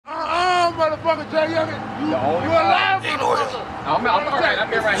motherfucker, Jay Young, you alive? I'm all right. I've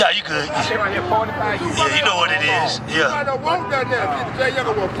been right here. Yeah, you good. I've been right here 45 years. Yeah, you know what it is. You Yeah. might have walked down there. Jay Young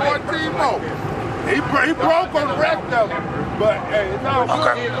was 14 more. He broke on the rest of them. But, hey, it's all good.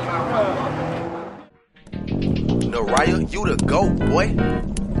 Okay. No, Raya, you the GOAT, boy.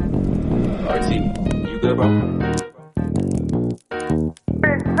 RT, you good, bro?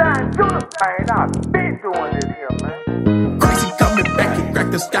 Benzion, you the man. I've been doing this here, man. Crazy coming back and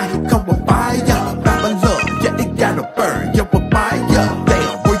crack the sky, he come with fire. Babylon, yeah, it gotta burn, yeah, with fire.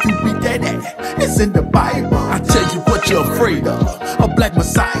 Damn, where you read that at? It's in the Bible. I tell you what you're afraid of, a black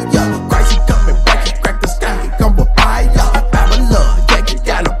messiah. Crazy coming back and crack the sky, he come with fire. Babylon, yeah, it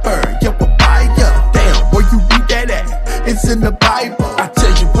gotta burn, yeah, with fire. Damn, where you read that at? It's in the Bible. I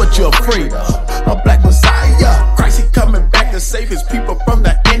tell you what you're afraid of, a black messiah. Crazy coming back to save his people from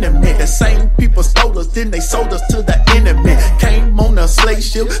the enemy. The same people stole us, then they sold us to the enemy. Came on a slave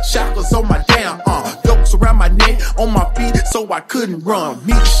ship, shackles on my damn arm, yokes around my neck, on my feet, so I couldn't run.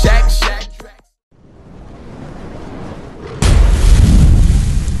 Meat shack.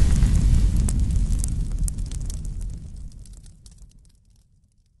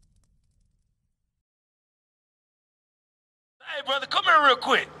 Hey, brother, come here real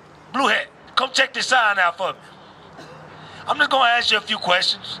quick. Blue hat, come check this sign out for me. I'm just gonna ask you a few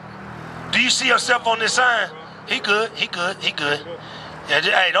questions. Do you see yourself on this sign? He good. Yeah,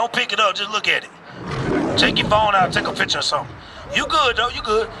 hey, don't pick it up, just look at it. Take your phone out, take a picture or something. You good, though, you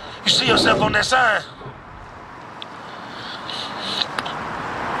good. You see yourself on that sign?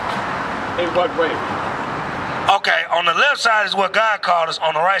 In what way? Okay, on the left side is what God called us.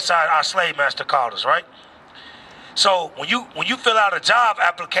 On the right side, our slave master called us, right? So when you fill out a job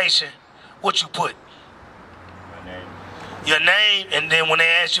application, what you put? My name. Your name, and then when they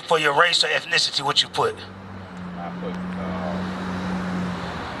ask you for your race or ethnicity, what you put? I put,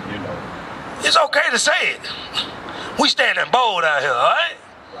 you know. It's okay to say it. We standing bold out here, all right?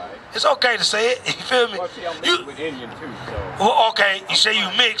 Right. It's okay to say it. You feel me? Well, see, I'm mixed with Indian too, so. Well, okay. You say you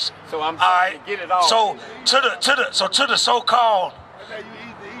mix. So I'm all right. trying to get it all. So to the so-called,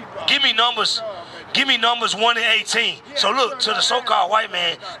 give me numbers 1 and 18. So look, to the so-called white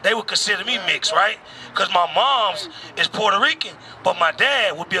man, they would consider me mixed, right? Because my mom's is Puerto Rican, but my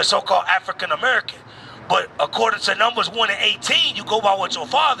dad would be a so-called African American. But according to numbers 1 and 18, you go by what your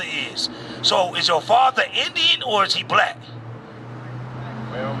father is. So is your father Indian or is he black?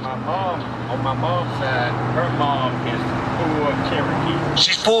 Well, my mom, on my mom's side, her mom is full Cherokee.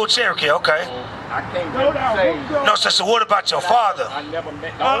 She's full Cherokee, okay. So I can't really say. No, so what about your father? I never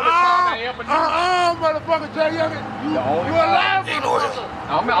met. The only father I ever knew. Motherfucker, Jay Young, you alive? You know it.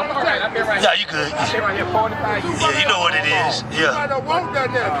 I'm all right. I've been right here. Yeah, you good. I've been right here 45 years. Yeah, you know what it is. You might have walked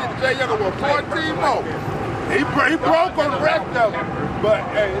down there. Jay Young was 14 more. He broke on the rest of them. But,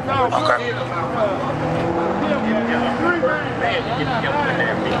 hey, it's all good. Okay.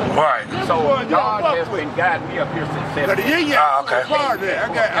 Right. So God has been guiding me up here since 7. Okay.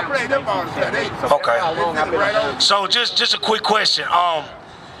 I played them all the time. Okay. So just a quick question.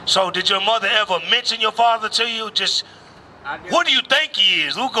 So did your mother ever mention your father to you? Just what do you think he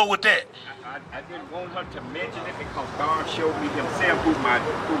is? We'll go with that. I didn't want her to mention it because God showed me himself who my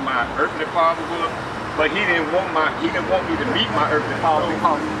earthly father was, but he didn't want me to meet my earthly father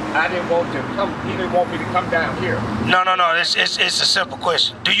because I didn't want to come. He didn't want me to come down here. No. It's a simple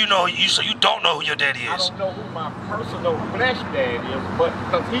question. Do you know so you don't know who your daddy is? I don't know who my personal flesh dad is, but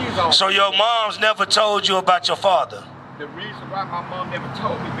because he's on. So your mom's never told you about your father? The reason why my mom never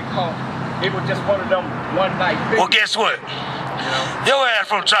told me because it was just one of them one night things. Well, guess what? Your ass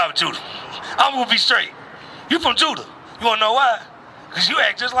from the tribe of Judah. I'm gonna be straight. You from Judah. You wanna know why? Because you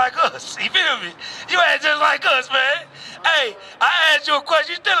act just like us. You feel me? You act just like us, man. Hey, I asked you a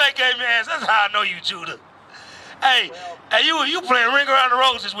question. You still ain't gave me an answer. That's how I know you, Judah. Hey, you playing Ring Around the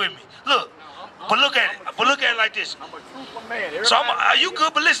Roses with me. Look, but look at it. But look at it like this. I'm a truthful man. So are you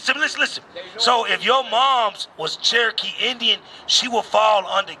good? But listen to me. Listen. So if your mom's was Cherokee Indian, she will fall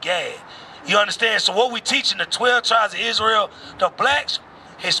under Gad. You understand? So what we teach in the 12 tribes of Israel, the blacks,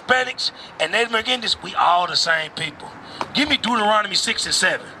 Hispanics, and Native American Indians, we all the same people. Give me Deuteronomy 6 and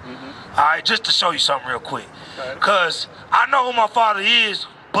 7. All right, just to show you something real quick. Because I know who my father is,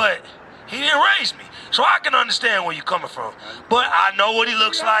 but he didn't raise me. So I can understand where you're coming from. But I know what he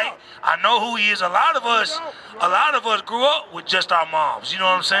looks like. I know who he is. A lot of us grew up with just our moms. You know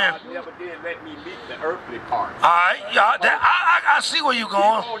what I'm saying? God never did let me meet the earthly part. All right, yeah, I see where you're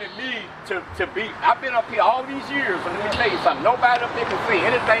going. He wanted me to be. I've been up here all these years, and let me tell you something. Nobody up there can say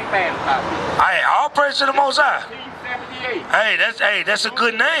anything bad about me. Hey, all praise to the Most High. 1978. Hey, that's a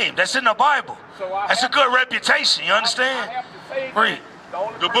good name. That's in the Bible. That's a good reputation. You understand? I have to say Read.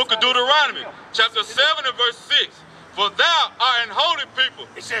 The book of Deuteronomy, chapter 7 and verse 6. For thou art an holy people.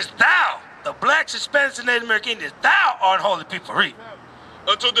 It says thou, the blacks, Hispanics, and Native American Indians, thou art an holy people. Read.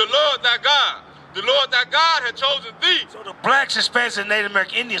 Unto the Lord thy God. The Lord thy God had chosen thee. So the blacks, Hispanics, and Native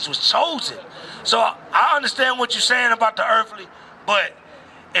American Indians was chosen. So I understand what you're saying about the earthly, but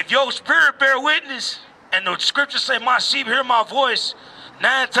if your spirit bear witness, and the scriptures say, my sheep hear my voice,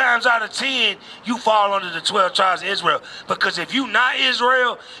 9 times out of 10, you fall under the 12 tribes of Israel. Because if you not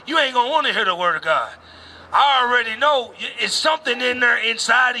Israel, you ain't going to want to hear the word of God. I already know it's something in there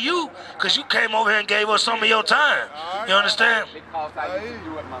inside of you because you came over here and gave us some of your time. You understand? Because I used to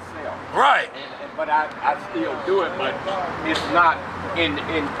do it myself. Right. But I still do it, but it's not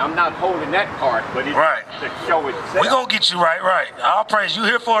I'm not holding that part, but it's right. To show itself. We're going to get you right. I'll praise you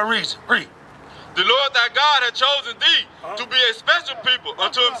here for a reason. Read. The Lord thy God had chosen thee to be a special people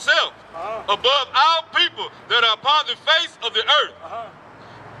unto himself, above all people that are upon the face of the earth.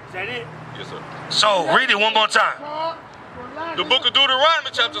 Is that it? Yes, sir. So, read it one more time. The book of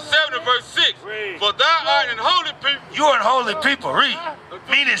Deuteronomy, chapter 7 and verse 6. For thou art an holy people. You are an holy people. Read.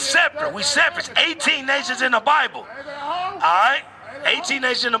 Meaning separate. We separate. 18 nations in the Bible. All right? 18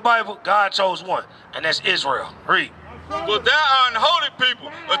 nations in the Bible. God chose one. And that's Israel. Read. For thou art an holy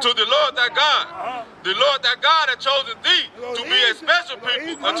people unto the Lord thy God. The Lord thy God hath chosen thee to be a special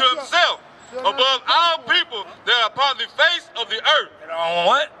people unto himself, above all people that are upon the face of the earth. And on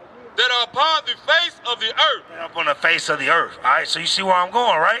what? That are upon the face of the earth. That are upon the face of the earth. All right, so you see where I'm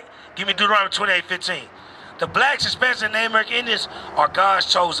going, right? Give me Deuteronomy 28:15. The blacks, Hispanics, and Native American Indians are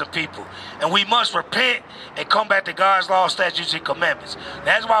God's chosen people. And we must repent and come back to God's law, statutes, and commandments.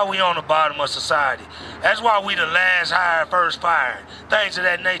 That's why we on the bottom of society. That's why we the last hired, first fired. Things of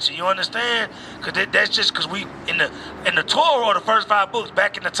that nature. You understand? Because that's just because we, in the Torah, or the first 5 books,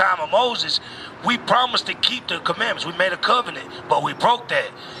 back in the time of Moses, we promised to keep the commandments. We made a covenant, but we broke that.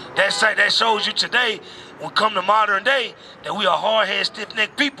 That shows you today, when we come to modern day, that we are hard-headed,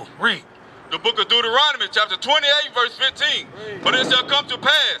 stiff-necked people. Read. The book of Deuteronomy, chapter 28, verse 15. But it shall come to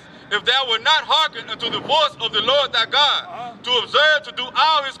pass, if thou wilt not hearken unto the voice of the Lord thy God, to observe to do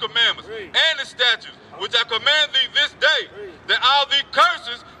all his commandments and his statutes, which I command thee this day, that all these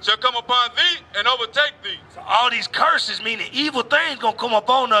curses shall come upon thee and overtake thee. So all these curses, meaning evil things, going to come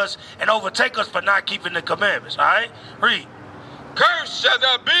upon us and overtake us for not keeping the commandments. All right? Read. Cursed shall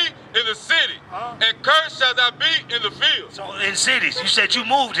thou be in the city, and cursed shall thou be in the field. So in cities, you said you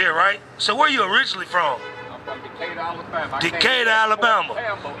moved here, right? So where you originally from? I'm from Decatur, Alabama. Decatur, Alabama.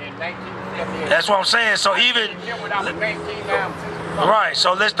 In 1978. That's what I'm saying. So even, right,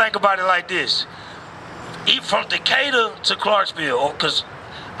 so let's think about it like this. From Decatur to Clarksville, because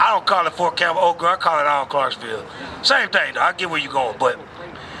I don't call it Fort Campbell, Oak Grove, I call it all Clarksville. Same thing, though. I get where you're going, but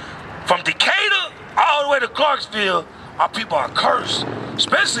from Decatur all the way to Clarksville, our people are cursed.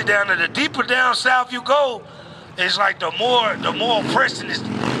 Especially down there. The deeper down south you go, it's like the more oppression is,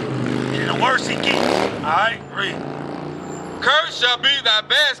 and the worse it gets. All right, read. Cursed shall be thy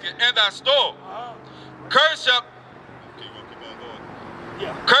basket and thy store. Cursed shall.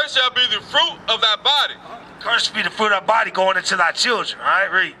 Cursed shall be the fruit of thy body. Cursed be the fruit of thy body going into thy children. All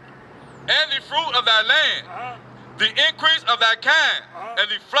right, read. And the fruit of thy land, the increase of thy kind, and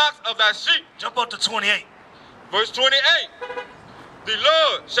the flocks of thy sheep. Jump up to 28. Verse 28. The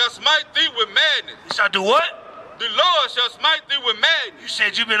Lord shall smite thee with madness. He shall do what? The Lord shall smite thee with madness. You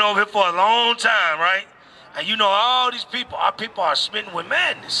said you've been over here for a long time, right? And you know all these people, our people are smitten with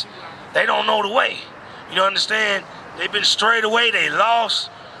madness. They don't know the way. You understand? They've been strayed away. They lost.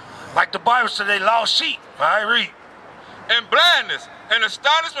 Like the Bible said, they lost sheep. All right, read. And blindness and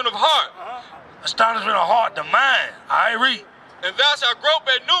astonishment of heart. Astonishment of heart, the mind. All right, read. And thou shalt grope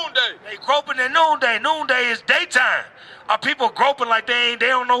at noonday. They groping at noonday. Noonday is daytime. Our people groping like they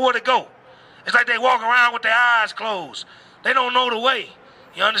don't know where to go. It's like they walk around with their eyes closed. They don't know the way.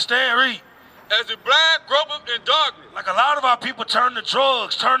 You understand? Read. As the blind gropeth in darkness. Like a lot of our people turn to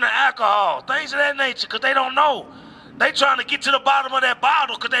drugs, turn to alcohol, things of that nature, because they don't know. They trying to get to the bottom of that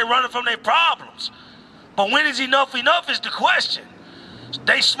bottle because they running from their problems. But when is enough is the question.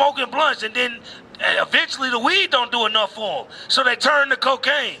 They smoking blunts, and then eventually the weed don't do enough for them. So they turn to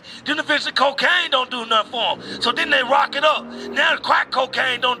cocaine. Then eventually cocaine don't do enough for them. So then they rock it up. Now the crack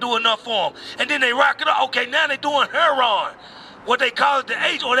cocaine don't do enough for them. And then they rock it up. Okay, now they doing heroin. What they call it the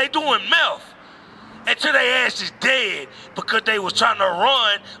H, or they doing meth. Until their ass is dead because they was trying to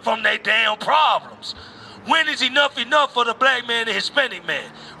run from their damn problems. When is enough for the black man and the Hispanic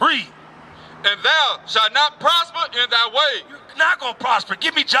man? Read. And thou shalt not prosper in thy way. You're not going to prosper.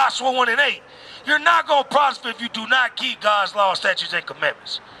 Give me Joshua 1:8. You're not going to prosper if you do not keep God's law, statutes, and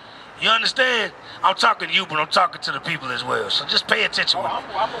commandments. You understand? I'm talking to you, but I'm talking to the people as well. So just pay attention with me.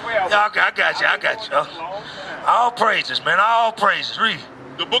 I'm aware of Yeah, I got you. All praises, man. All praises. Read.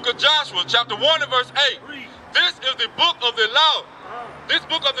 The book of Joshua, chapter 1 and verse 8. This is the book of the law. This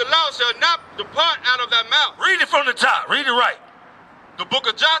book of the law shall not depart out of thy mouth. Read it from the top. Read it right. The book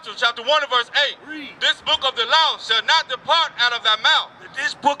of Joshua, chapter 1 and verse 8. This book of the law shall not depart out of thy mouth.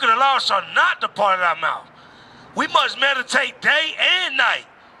 This book of the law shall not depart out of our mouth. We must meditate day and night.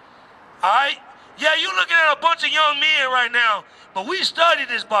 All right? Yeah, you're looking at a bunch of young men right now, but we study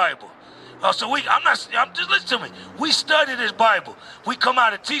this Bible. Just listen to me. We study this Bible. We come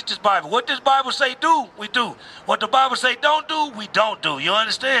out and teach this Bible. What this Bible say do, we do. What the Bible say don't do, we don't do. You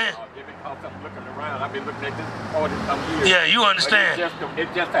understand? Because I'm looking around, I've been looking at this for some years. Yeah, you understand.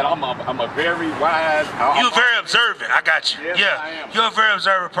 It's just that I'm a very wise. You're very observant. I got you. Yes, yeah, I am. You're a very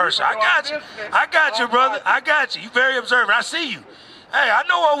observant person. I got you. I got you, brother. I got you. You're very observant. I see you. Hey, I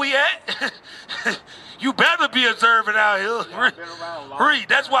know where we at. You better be observant out here. Read.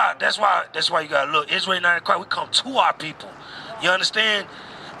 That's why you gotta look. Israel United in Christ. We come to our people. You understand?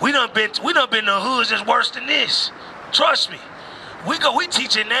 We done been to the hoods that's worse than this. Trust me. We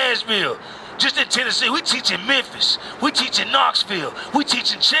teach in Nashville. Just in Tennessee, we teach in Memphis. We teach in Knoxville. We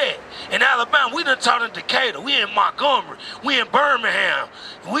teach in Chet. In Alabama, we done taught in Decatur. We in Montgomery. We in Birmingham.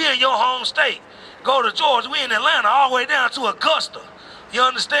 We in your home state. Go to Georgia. We in Atlanta all the way down to Augusta. You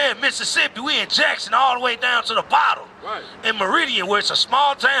understand? Mississippi, we in Jackson all the way down to the bottom. Right. In Meridian, where it's a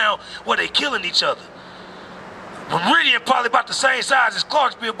small town where they killing each other. Meridian probably about the same size as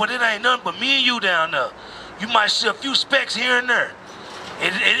Clarksville, but it ain't nothing but me and you down there. You might see a few specks here and there.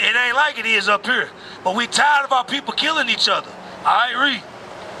 It ain't like it is up here. But we tired of our people killing each other. All right, read.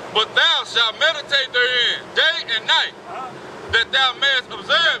 But thou shalt meditate therein day and night, that thou mayest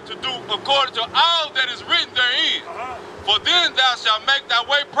observe to do according to all that is written therein. For then thou shalt make thy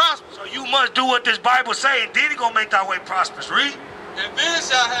way prosperous. So you must do what this Bible say, and then he gonna make thy way prosperous. Read. And then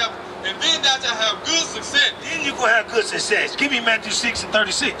thou shalt have good success. Then you gonna have good success. Give me Matthew 6 and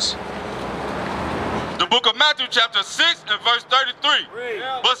 36. The book of Matthew chapter 6 and verse 33. Read.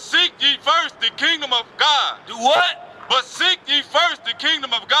 But seek ye first the kingdom of God. Do what? But seek ye first the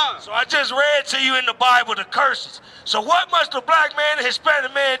kingdom of God. So I just read to you in the Bible the curses. So what must the black man and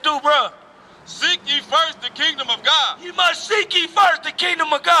Hispanic man do, bro? Seek ye first the kingdom of God. You must seek ye first the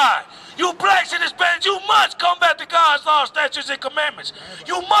kingdom of God. You blacks and Hispanics, you must come back to God's law, statutes, and commandments.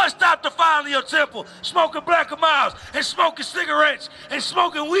 You must stop defiling your temple, smoking Black and Milds, and smoking cigarettes, and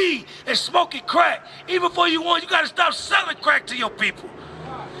smoking weed, and smoking crack. Even before you got to stop selling crack to your people.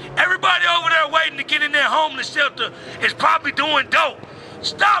 Everybody over there waiting to get in their homeless shelter is probably doing dope.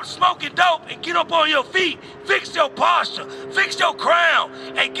 Stop smoking dope and get up on your feet. Fix your posture, fix your crown,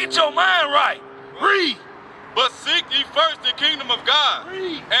 and get your mind right. Read. But seek ye first the kingdom of God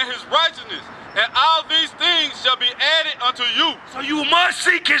and his righteousness, and all these things shall be added unto you. So you must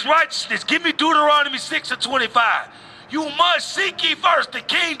seek his righteousness. Give me Deuteronomy 6 and 25. You must seek ye first the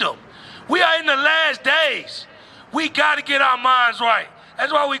kingdom. We are in the last days. We got to get our minds right.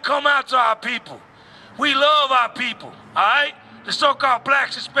 That's why we come out to our people. We love our people, all right? The so-called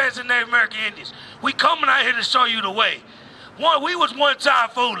blacks, Hispanics, and Native American Indians. We coming out here to show you the way. We was one time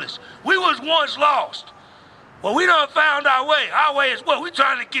foolish. We was once lost. Well, we done found our way. Our way is what? We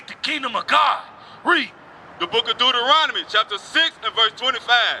trying to get the kingdom of God. Read. The book of Deuteronomy, chapter 6 and verse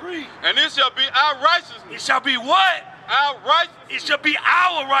 25. Read. And it shall be our righteousness. It shall be what? Our righteousness. It shall be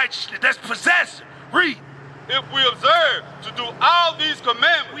our righteousness. That's possessive. Read. If we observe to do all these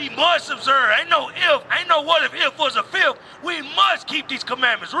commandments. We must observe. Ain't no if. Ain't no what if was a fifth. We must keep these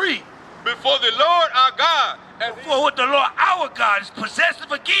commandments. Read. Before the Lord our God. For what the Lord our God is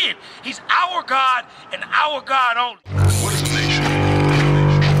possessive again. He's our God and our God only. What is a nation?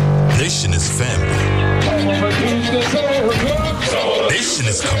 Nation is family. Nation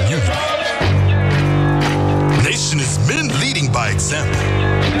is community. Nation is men leading by example.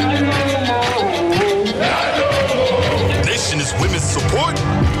 Nation is women's support.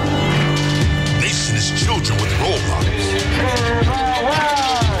 Nation is children with role models.